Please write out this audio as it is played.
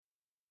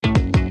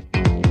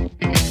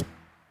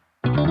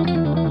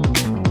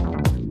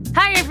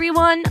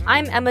everyone,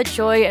 I'm Emma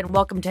Choi, and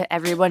welcome to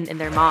Everyone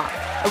and Their Mom,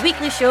 a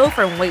weekly show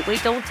from Wait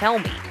Wait Don't Tell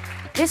Me.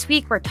 This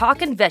week we're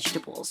talking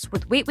vegetables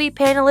with Wait Wait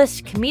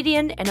panelist,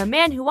 comedian, and a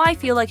man who I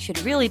feel like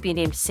should really be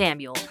named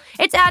Samuel.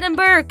 It's Adam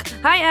Burke.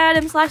 Hi,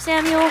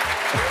 Adam/Samuel.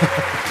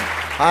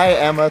 Hi,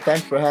 Emma.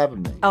 Thanks for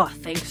having me. Oh,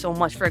 thanks so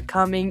much for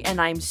coming,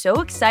 and I'm so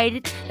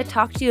excited to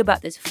talk to you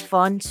about this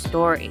fun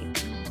story.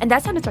 And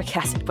that sounded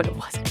sarcastic, but it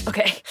wasn't.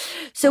 Okay.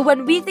 So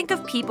when we think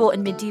of people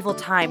in medieval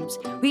times,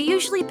 we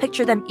usually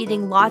picture them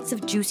eating lots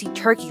of juicy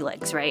turkey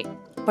legs, right?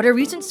 But a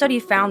recent study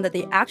found that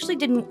they actually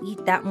didn't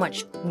eat that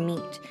much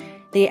meat.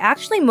 They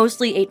actually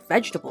mostly ate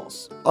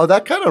vegetables. Oh,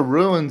 that kind of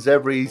ruins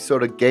every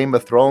sort of Game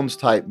of Thrones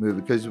type movie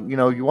because, you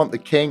know, you want the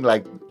king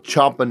like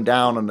chomping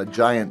down on a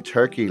giant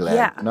turkey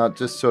leg, not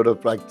just sort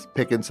of like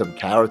picking some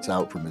carrots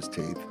out from his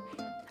teeth.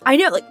 I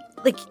know,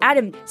 like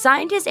Adam,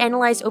 scientists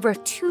analyzed over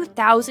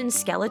 2,000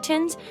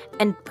 skeletons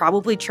and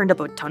probably churned up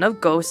a ton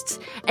of ghosts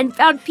and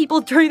found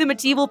people during the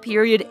medieval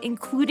period,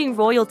 including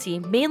royalty,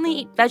 mainly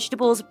eat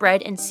vegetables,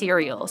 bread, and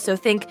cereal. So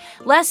think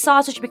less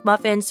sausage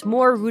McMuffins,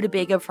 more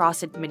rutabaga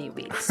frosted mini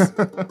wheats.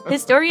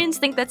 Historians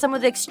think that some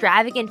of the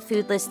extravagant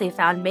food lists they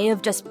found may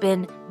have just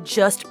been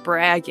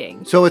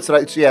bragging. So it's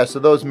like, so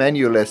those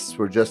menu lists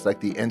were just like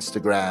the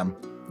Instagram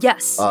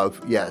Yes.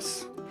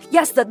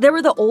 Yes, there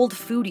were the old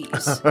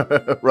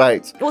foodies.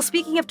 Right. Well,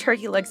 speaking of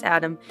turkey legs,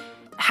 Adam,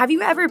 have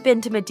you ever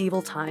been to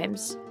medieval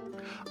times?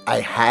 I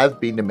have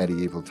been to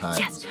medieval times.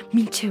 Yes,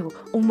 me too.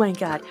 Oh my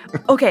God.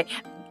 Okay,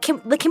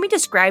 can we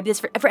describe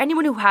this for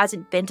anyone who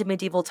hasn't been to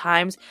medieval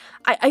times?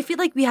 I feel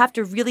like we have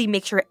to really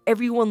make sure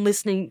everyone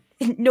listening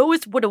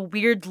knows what a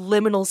weird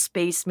liminal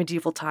space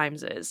medieval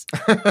times is.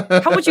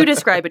 How would you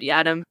describe it,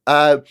 Adam?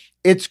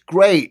 It's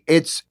great.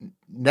 It's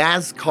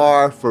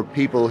NASCAR for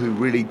people who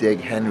really dig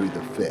Henry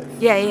V.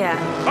 Yeah.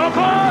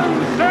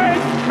 Upon St.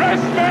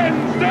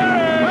 Crispin's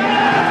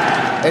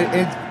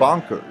Day! It's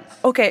bonkers.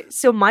 Okay,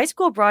 so my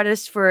school brought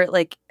us for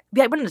I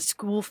went on a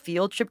school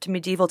field trip to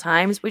medieval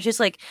times, which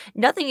is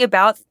nothing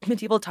about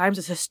medieval times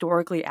is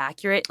historically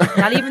accurate.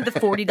 Not even the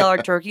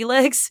 $40 turkey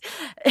legs.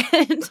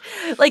 And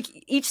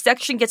each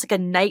section gets a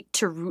knight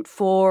to root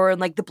for,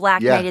 and the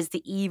Black Knight is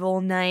the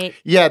evil knight.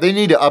 Yeah, they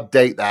need to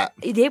update that.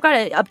 They've got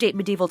to update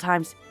medieval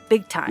times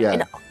big time. Yeah.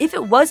 And if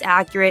it was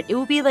accurate, it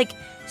would be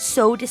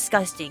so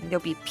disgusting.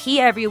 There'd be pee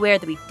everywhere,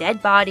 there'd be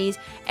dead bodies,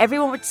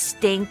 everyone would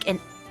stink, and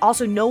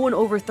also no one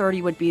over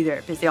 30 would be there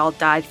because they all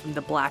died from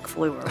the Black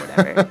Flu or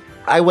whatever.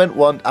 I went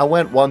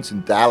once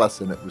in Dallas,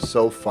 and it was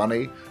so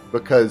funny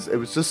because it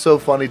was just so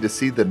funny to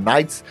see the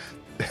knights.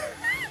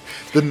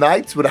 The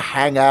knights would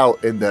hang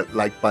out in the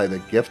by the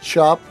gift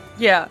shop.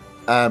 Yeah.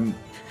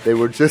 They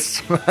were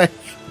just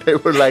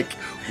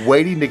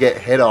waiting to get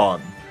hit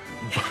on.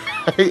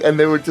 And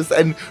they were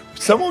and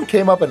someone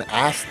came up and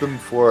asked them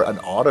for an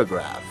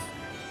autograph.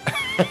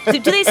 Do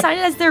they sign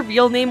it as their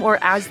real name or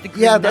as the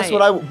Green Yeah, Knight? that's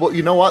what well,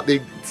 you know what?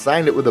 They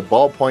signed it with a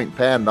ballpoint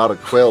pen, not a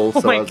quill.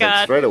 So my I was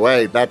God. straight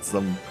away, that's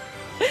some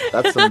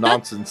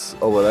nonsense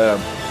over there.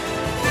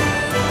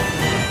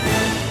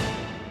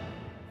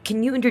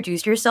 Can you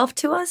introduce yourself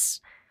to us?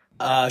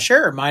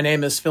 Sure. My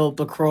name is Philip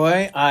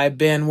LaCroix. I've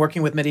been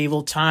working with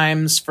Medieval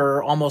Times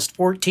for almost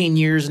 14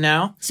 years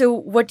now. So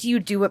what do you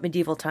do at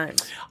medieval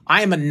times?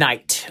 I am a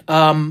knight.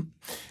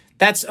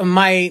 That's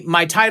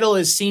my title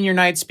is senior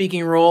knight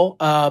speaking role,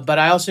 but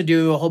I also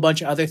do a whole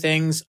bunch of other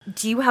things.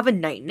 Do you have a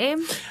knight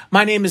name?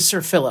 My name is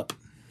Sir Philip.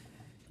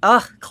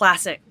 Ugh,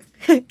 classic.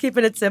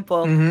 Keeping it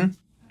simple. Mm-hmm.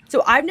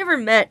 So I've never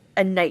met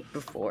a knight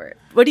before.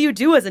 What do you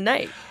do as a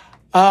knight?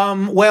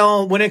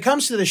 Well, when it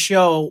comes to the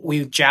show,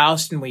 we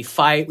joust and we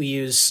fight. We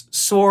use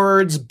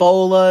swords,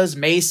 bolas,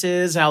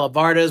 maces,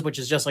 alabardas, which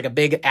is just like a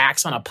big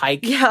axe on a pike.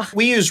 Yeah.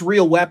 We use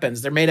real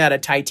weapons. They're made out of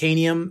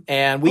titanium,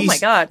 and Oh my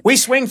God. we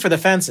swing for the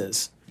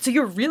fences. So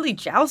you're really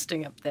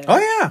jousting up there. Oh,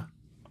 yeah.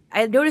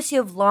 I noticed you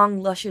have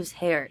long, luscious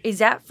hair. Is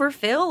that for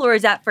Phil or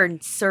is that for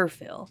Sir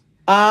Phil?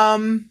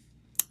 After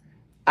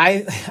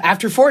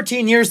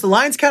 14 years, the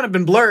line's kind of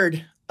been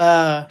blurred.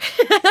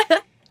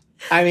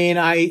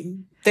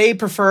 They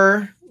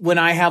prefer when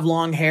I have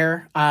long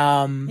hair.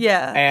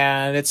 Yeah.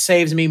 And it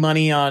saves me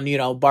money on,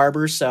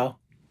 barbers, so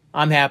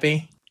I'm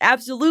happy.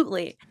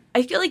 Absolutely.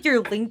 I feel like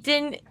your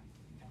LinkedIn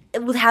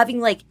with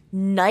having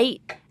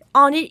knight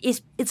on it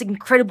it's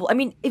incredible. I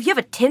mean, if you have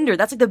a Tinder,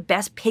 that's the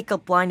best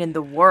pickup line in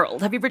the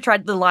world. Have you ever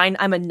tried the line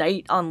 "I'm a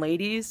knight" on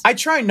ladies? I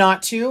try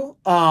not to.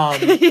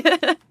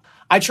 I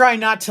try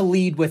not to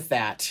lead with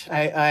that.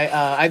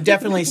 I've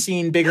definitely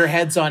seen bigger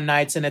heads on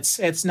knights, and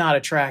it's not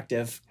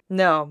attractive.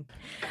 No.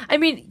 I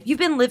mean, you've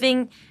been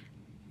living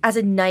as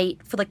a knight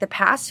for the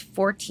past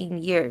 14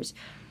 years.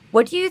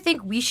 What do you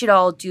think we should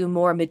all do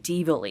more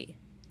medievally?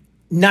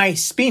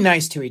 Nice. Be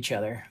nice to each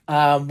other.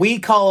 We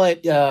call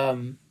it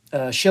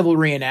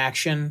chivalry in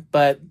action,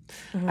 but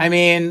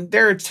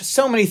there are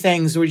so many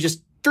things where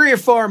just 3 or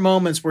 4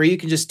 moments where you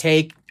can just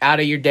take out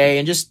of your day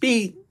and just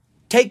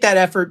take that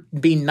effort,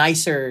 be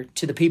nicer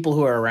to the people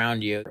who are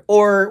around you.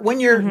 Or when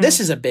you're, this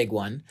is a big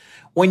one,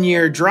 when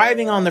you're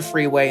driving on the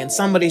freeway and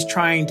somebody's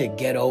trying to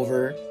get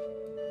over,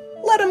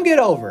 let them get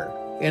over,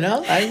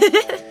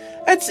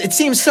 It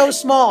seems so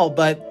small,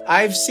 but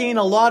I've seen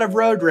a lot of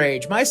road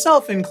rage,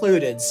 myself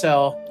included,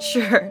 so...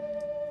 Sure.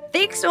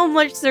 Thanks so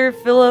much, Sir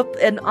Philip.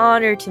 An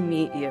honor to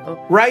meet you.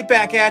 Right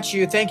back at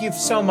you. Thank you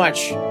so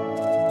much.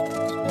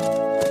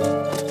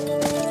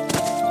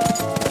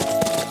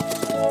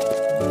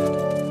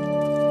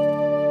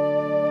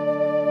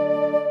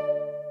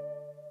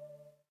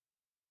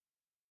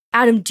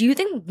 Adam, do you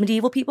think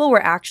medieval people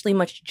were actually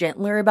much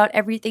gentler about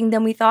everything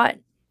than we thought?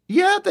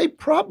 Yeah, they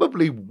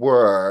probably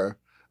were.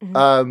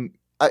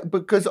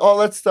 Because all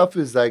that stuff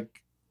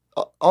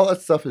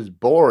is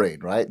boring,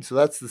 right? So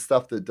that's the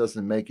stuff that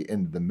doesn't make it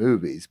into the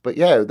movies. But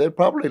yeah, it's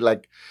probably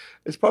like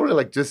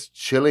just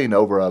chilling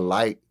over a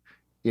light,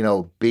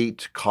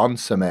 beet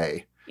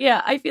consomme.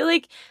 Yeah, I feel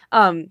like,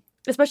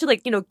 especially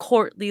like,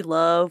 courtly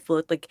love,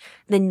 with like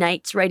the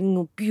knights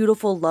writing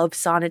beautiful love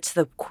sonnets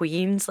to the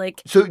queens.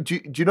 Like, so do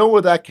you know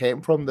where that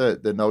came from?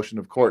 The notion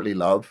of courtly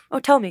love. Oh,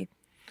 tell me.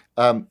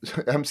 I'm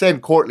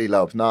saying courtly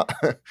love, not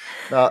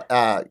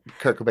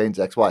Kurt Cobain's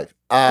ex-wife.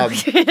 I'd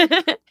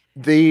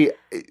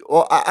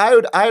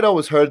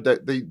always heard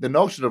that the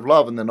notion of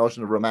love and the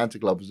notion of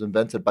romantic love was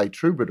invented by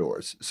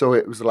troubadours. So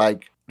it was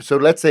like, so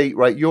let's say,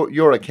 right,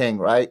 you're a king,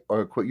 right,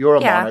 or you're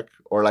a monarch,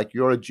 or like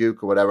you're a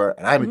duke or whatever,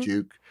 and I'm a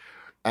duke,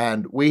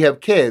 and we have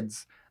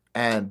kids,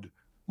 and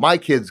my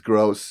kid's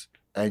gross,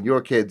 and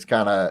your kid's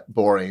kind of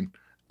boring,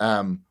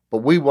 but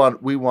we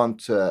want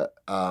to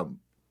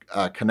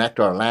connect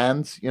our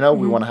lands, we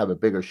want to have a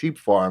bigger sheep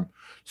farm.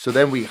 So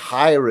then we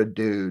hire a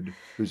dude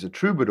who's a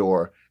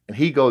troubadour, and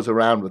he goes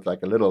around with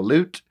like a little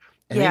lute,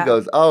 and he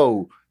goes,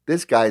 "Oh,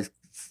 this guy's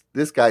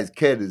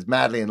kid is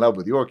madly in love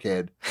with your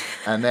kid,"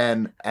 and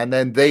then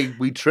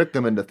we trick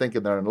them into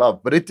thinking they're in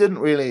love. But it didn't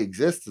really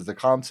exist as a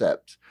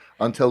concept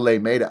until they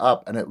made it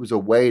up, and it was a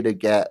way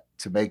to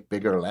make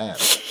bigger land.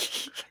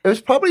 It was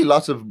probably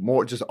lots of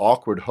more just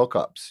awkward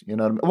hookups, you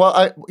know what I mean?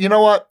 Well, you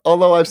know what?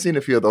 Although I've seen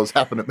a few of those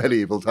happen at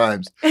medieval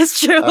times.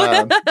 It's true.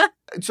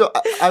 So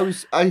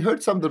I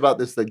heard something about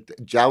this, like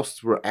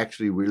jousts were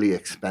actually really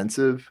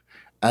expensive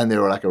and they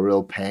were like a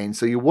real pain.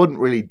 So you wouldn't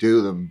really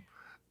do them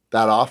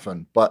that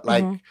often. But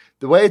like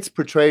the way it's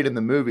portrayed in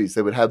the movies,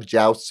 they would have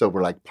jousts over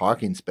like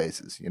parking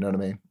spaces. You know what I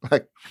mean?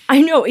 Like,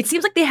 I know. It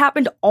seems like they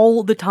happened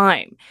all the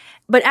time.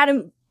 But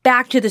Adam,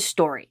 back to the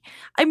story.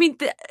 I mean,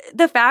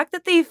 the fact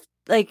that they've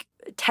like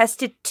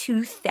tested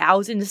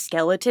 2,000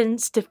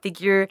 skeletons to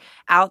figure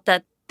out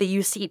that they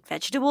used to eat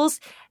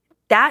vegetables,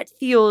 that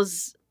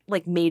feels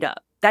like made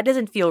up. That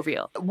doesn't feel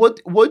real.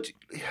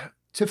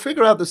 To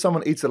figure out that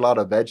someone eats a lot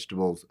of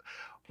vegetables,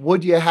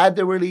 would you had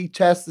to really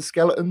test the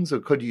skeletons, or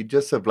could you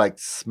just have like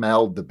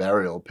smelled the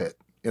burial pit?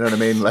 You know what I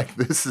mean? Like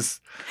this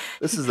is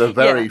a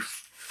very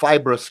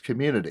fibrous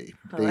community.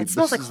 It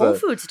smells like Whole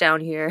Foods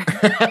down here.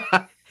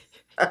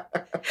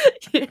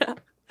 Yeah.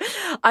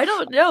 I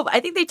don't know. I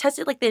think they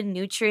tested like the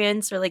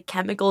nutrients or like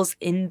chemicals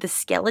in the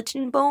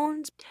skeleton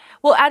bones.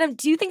 Well, Adam,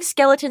 do you think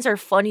skeletons are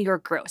funny or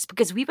gross?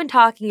 Because we've been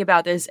talking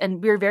about this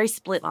and we're very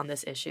split on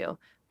this issue.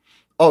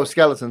 Oh,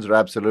 skeletons are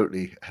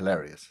absolutely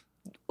hilarious.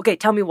 Okay,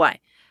 tell me why.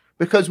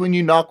 Because when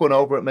you knock one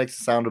over, it makes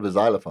the sound of a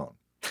xylophone.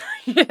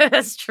 Yeah,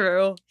 that's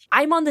true.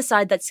 I'm on the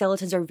side that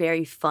skeletons are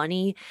very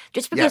funny,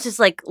 just because it's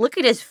like, look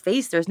at his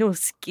face. There's no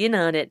skin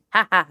on it.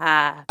 Ha ha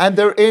ha. And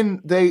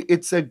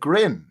it's a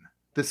grin.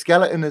 The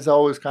skeleton is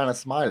always kind of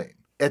smiling.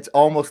 It's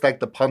almost like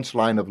the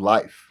punchline of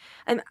life.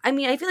 I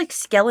mean, I feel like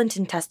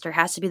skeleton tester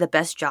has to be the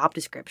best job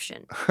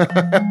description.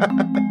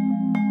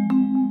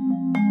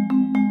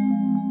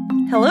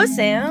 Hello,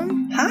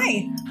 Sam.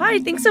 Hi. Hi,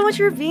 thanks so much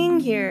for being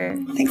here.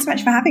 Thanks so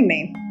much for having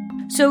me.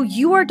 So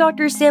you are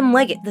Dr. Sam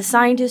Leggett, the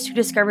scientist who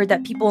discovered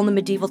that people in the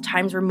medieval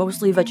times were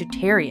mostly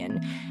vegetarian.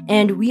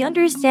 And we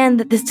understand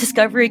that this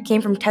discovery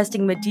came from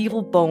testing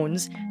medieval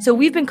bones, so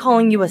we've been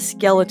calling you a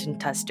skeleton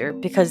tester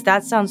because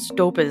that sounds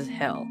dope as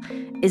hell.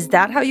 Is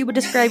that how you would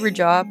describe your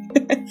job?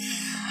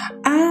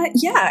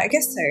 Yeah, I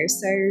guess so.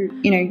 So,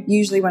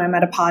 usually when I'm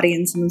at a party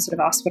and someone sort of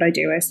asks what I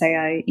do, I say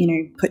I,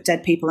 put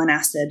dead people in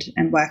acid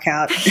and work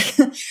out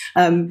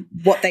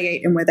what they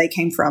ate and where they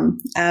came from.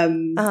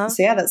 So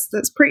yeah,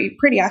 that's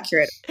pretty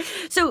accurate.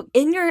 So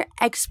in your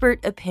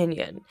expert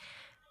opinion,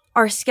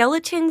 are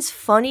skeletons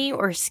funny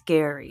or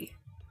scary?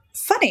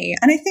 Funny,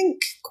 and I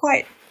think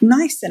quite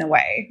nice in a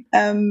way.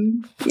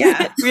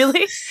 Yeah.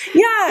 Really?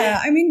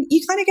 Yeah. I mean,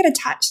 you kind of get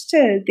attached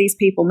to these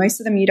people. Most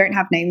of them you don't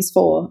have names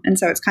for. And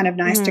so it's kind of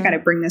nice to kind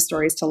of bring their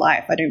stories to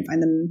life. I don't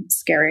find them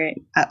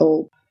scary at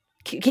all.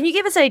 Can you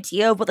give us an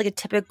idea of what like a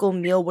typical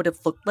meal would have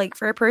looked like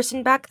for a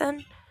person back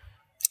then?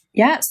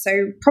 Yeah.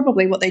 So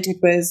probably what they did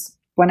was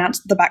went out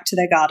to the back to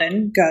their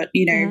garden,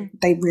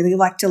 they really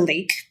liked to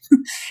leek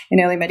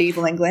in early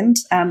medieval England.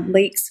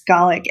 Leeks,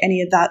 garlic,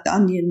 any of that, the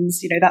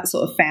onions, that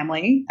sort of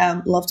family.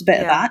 Loved a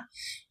bit of that.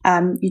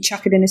 You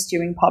chuck it in a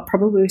stewing pot,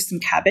 probably with some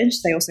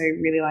cabbage. They also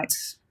really liked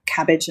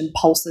cabbage and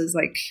pulses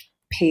like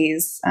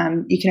peas.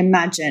 You can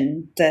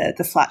imagine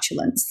the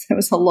flatulence. There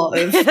was a lot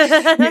of,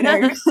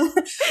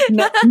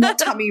 not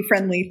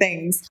tummy-friendly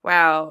things.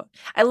 Wow.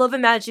 I love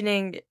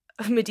imagining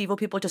medieval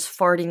people just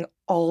farting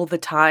all the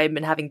time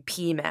and having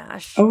pea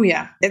mash. Oh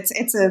yeah,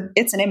 it's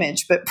an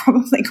image, but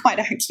probably quite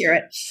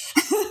accurate.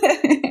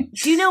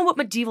 Do you know what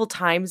Medieval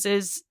Times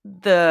is?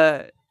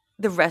 The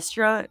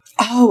restaurant?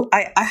 Oh,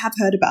 I have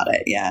heard about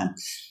it. Yeah,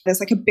 there's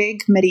like a big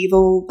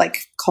medieval like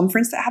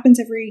conference that happens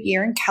every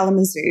year in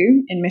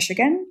Kalamazoo in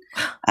Michigan.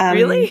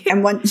 Really?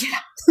 And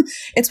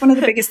it's one of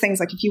the biggest things.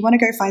 Like if you want to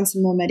go find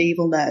some more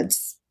medieval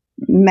nerds,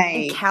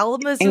 in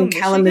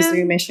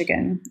Kalamazoo,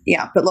 Michigan.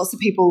 Yeah, but lots of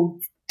people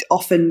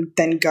often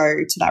then go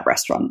to that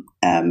restaurant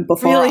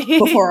before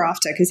or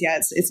after, because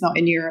it's not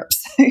in Europe.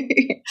 So.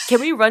 Can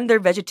we run their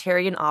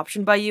vegetarian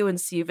option by you and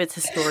see if it's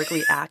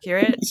historically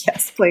accurate?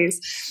 Yes,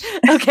 please.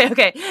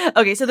 Okay.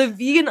 So the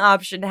vegan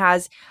option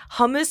has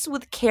hummus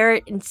with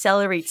carrot and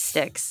celery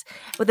sticks,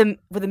 with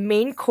a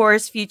main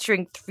course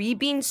featuring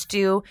 3-bean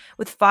stew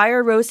with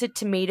fire roasted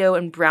tomato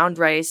and browned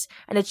rice,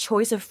 and a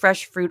choice of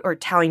fresh fruit or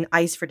Italian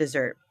ice for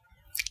dessert.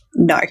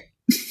 No.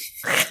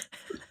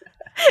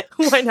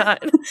 Why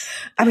not?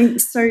 I mean,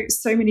 so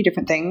many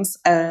different things.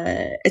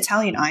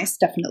 Italian ice,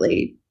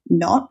 definitely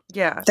not.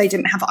 Yeah. They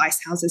didn't have ice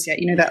houses yet.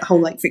 You know, that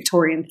whole like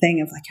Victorian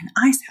thing of like an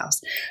ice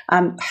house.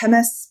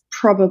 Hummus,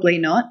 probably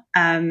not.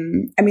 I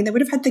mean, they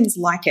would have had things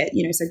like it,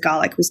 you know, so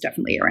garlic was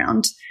definitely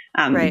around.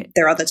 Right.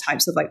 There are other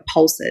types of like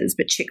pulses,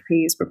 but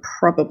chickpeas were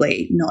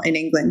probably not in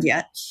England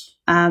yet.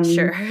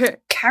 Sure.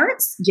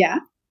 Carrots, yeah,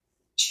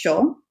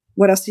 sure.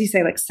 What else did you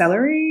say? Like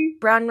celery?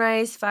 Brown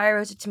rice, fire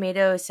roasted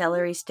tomato,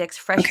 celery sticks,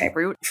 fresh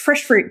fruit.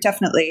 Fresh fruit,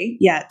 definitely.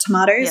 Yeah,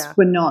 tomatoes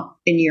were not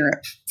in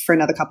Europe for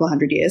another couple of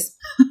 100 years.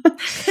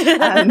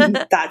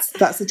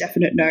 That's a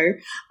definite no.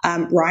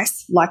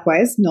 Rice,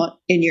 likewise, not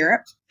in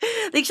Europe.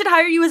 They should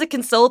hire you as a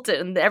consultant,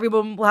 and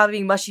everyone will have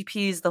mushy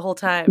peas the whole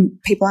time.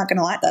 People aren't going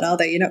to like that, are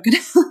they? You're not going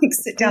to like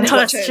sit down to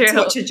watch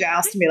a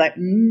joust and be like,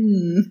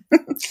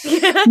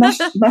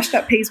 mushed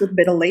up peas with a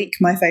bit of leek,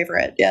 my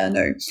favorite. Yeah,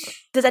 no.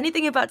 Does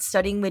anything about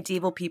studying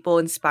medieval people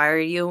inspire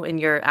you in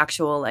your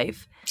actual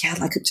life? Yeah,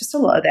 like just a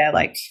lot of their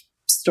like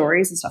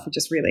stories and stuff are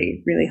just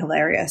really, really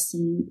hilarious.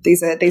 And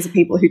these are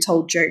people who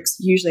told jokes,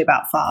 usually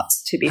about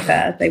farts, to be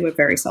fair. They were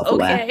very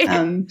self-aware.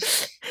 Okay.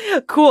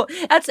 Cool.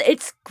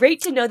 It's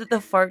great to know that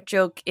the fart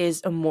joke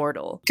is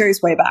immortal.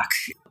 Goes way back.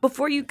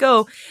 Before you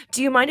go,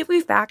 do you mind if we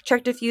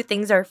fact-checked a few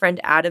things our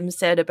friend Adam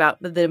said about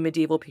the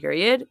medieval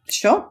period?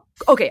 Sure.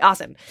 Okay,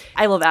 awesome.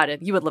 I love Adam.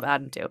 You would love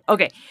Adam too.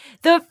 Okay.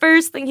 The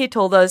first thing he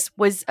told us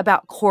was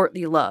about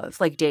courtly love,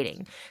 like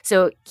dating.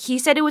 So he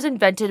said it was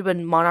invented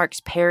when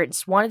monarchs'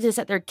 parents wanted to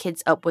set their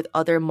kids up with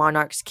other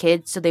monarchs'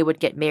 kids so they would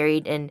get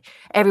married and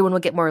everyone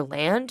would get more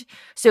land.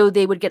 So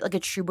they would get like a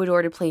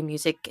troubadour to play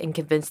music and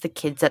convince the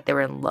kids that they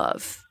were in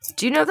love.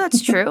 Do you know if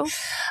that's true?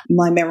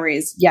 My memory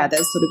is, there's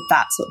sort of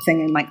that sort of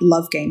thing in like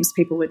love games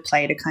people would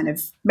play to kind of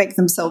make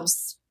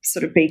themselves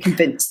sort of be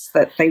convinced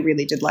that they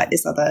really did like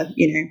this other,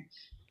 you know,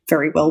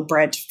 very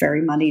well-bred,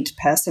 very moneyed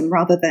person,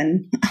 rather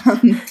than,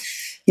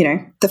 you know,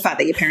 the fact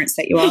that your parents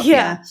set you up.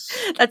 Yeah,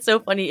 that's so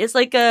funny. It's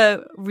like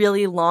a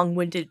really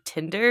long-winded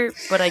Tinder,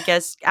 but I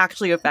guess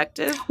actually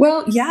effective.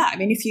 Well, yeah. I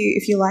mean, if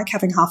you like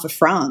having half of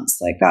France,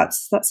 like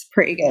that's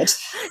pretty good.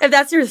 If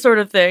that's your sort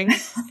of thing.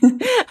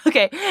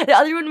 Okay. The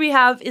other one we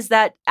have is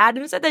that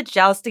Adam said that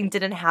jousting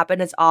didn't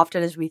happen as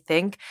often as we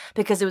think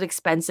because it was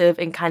expensive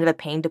and kind of a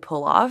pain to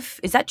pull off.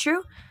 Is that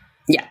true?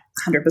 Yeah,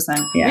 100%.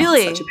 Yeah,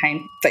 really? Such a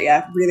pain. But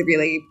yeah, really,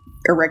 really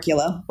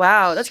irregular.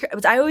 Wow, that's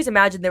great. I always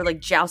imagined they were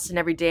like jousting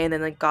every day and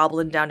then like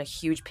gobbling down a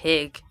huge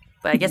pig.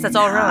 But I guess that's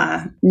all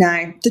wrong.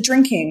 No, the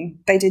drinking,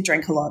 they did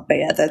drink a lot. But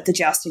yeah, the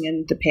jousting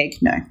and the pig,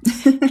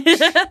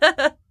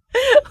 no.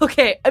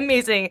 Okay,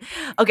 amazing.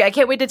 Okay, I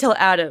can't wait to tell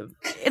Adam.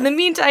 In the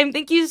meantime,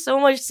 thank you so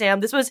much, Sam.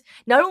 This was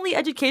not only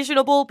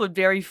educational, but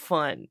very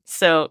fun.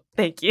 So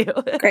thank you.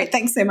 Great,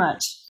 thanks so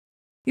much.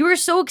 We were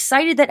so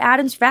excited that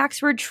Adam's facts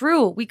were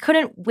true. We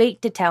couldn't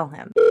wait to tell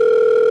him.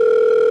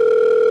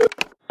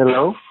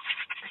 Hello?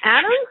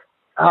 Adam?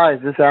 Hi,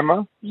 is this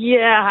Emma?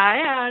 Yeah,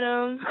 hi,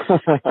 Adam.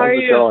 How are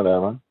you? How's it going,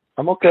 Emma?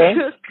 I'm okay.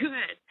 Good.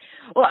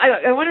 Well,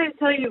 I wanted to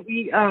tell you,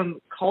 we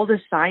called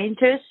a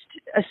scientist,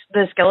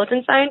 the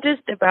skeleton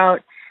scientist, about,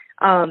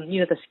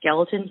 the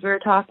skeletons we were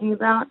talking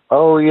about.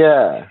 Oh,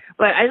 yeah.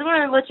 But I just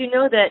wanted to let you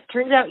know that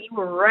turns out you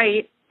were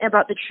right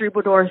about the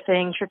troubadour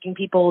thing, tricking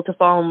people to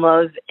fall in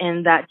love,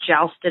 and that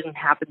joust didn't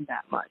happen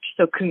that much.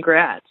 So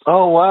congrats.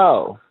 Oh,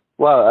 wow.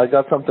 Wow, I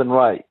got something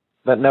right.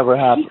 That never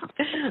happened.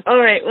 All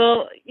right.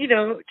 Well,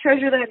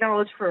 treasure that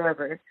knowledge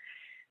forever.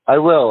 I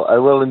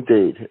will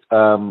indeed.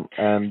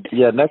 And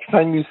yeah, next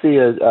time you see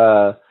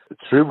a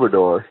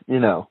troubadour,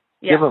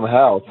 give him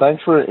hell.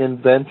 Thanks for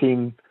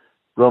inventing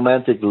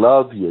romantic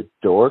love, you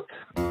dork.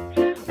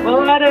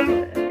 Well,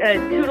 Adam,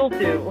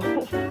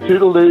 toodle-doo.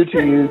 Toodle-doo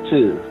to you,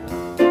 too.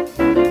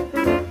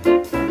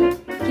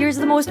 Here's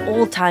the most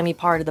old-timey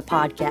part of the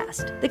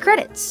podcast, the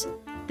credits.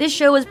 This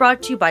show is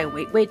brought to you by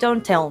Wait,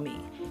 Don't Tell Me.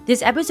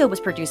 This episode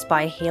was produced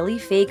by Haley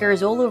Faker,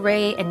 Zola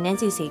Ray, and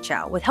Nancy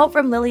Seychow, with help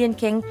from Lillian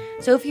King,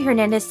 Sophie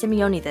Hernandez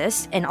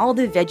Simeone and all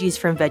the veggies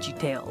from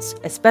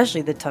VeggieTales,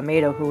 especially the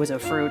tomato who was a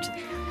fruit.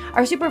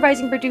 Our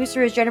supervising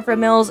producer is Jennifer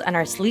Mills, and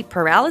our sleep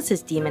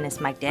paralysis demon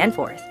is Mike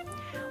Danforth.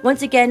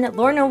 Once again,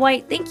 Lorna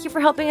White, thank you for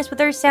helping us with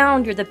our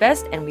sound. You're the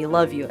best, and we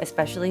love you,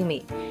 especially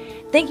me.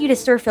 Thank you to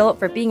Sir Philip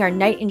for being our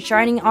knight in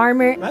shining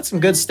armor. That's some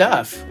good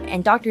stuff.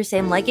 And Dr.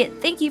 Sam Leggett,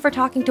 thank you for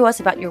talking to us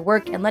about your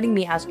work and letting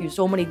me ask you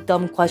so many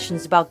dumb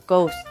questions about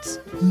ghosts.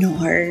 No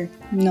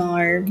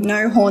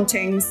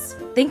hauntings.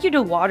 Thank you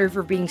to water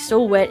for being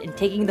so wet and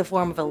taking the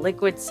form of a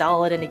liquid,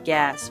 solid, and a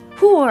gas.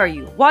 Who are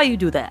you? Why you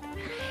do that?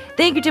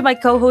 Thank you to my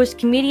co-host,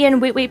 comedian,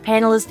 wait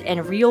panelist,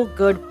 and real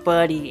good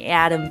buddy,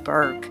 Adam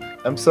Burke.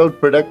 I'm so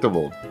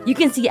predictable. You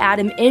can see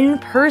Adam in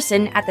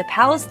person at the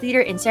Palace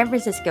Theater in San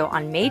Francisco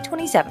on May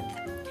 27th.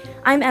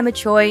 I'm Emma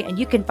Choi, and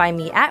you can find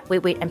me at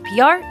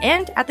NPR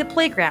and at the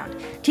playground,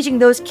 teaching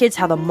those kids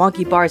how the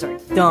monkey bars are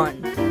done.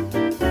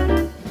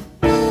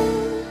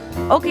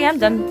 Okay, I'm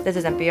done. This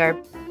is NPR.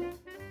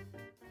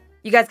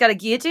 You guys got a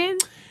guillotine?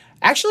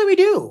 Actually, we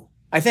do.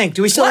 I think.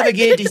 Do we still have a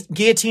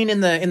guillotine in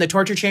the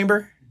torture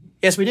chamber?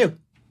 Yes, we do.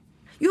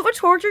 You have a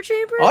torture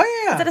chamber?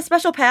 Oh, yeah. Is that a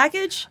special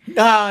package?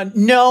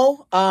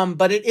 No,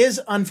 but it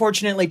is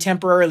unfortunately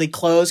temporarily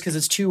closed because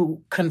it's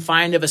too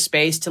confined of a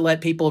space to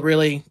let people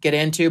really get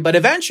into. But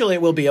eventually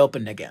it will be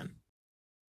opened again.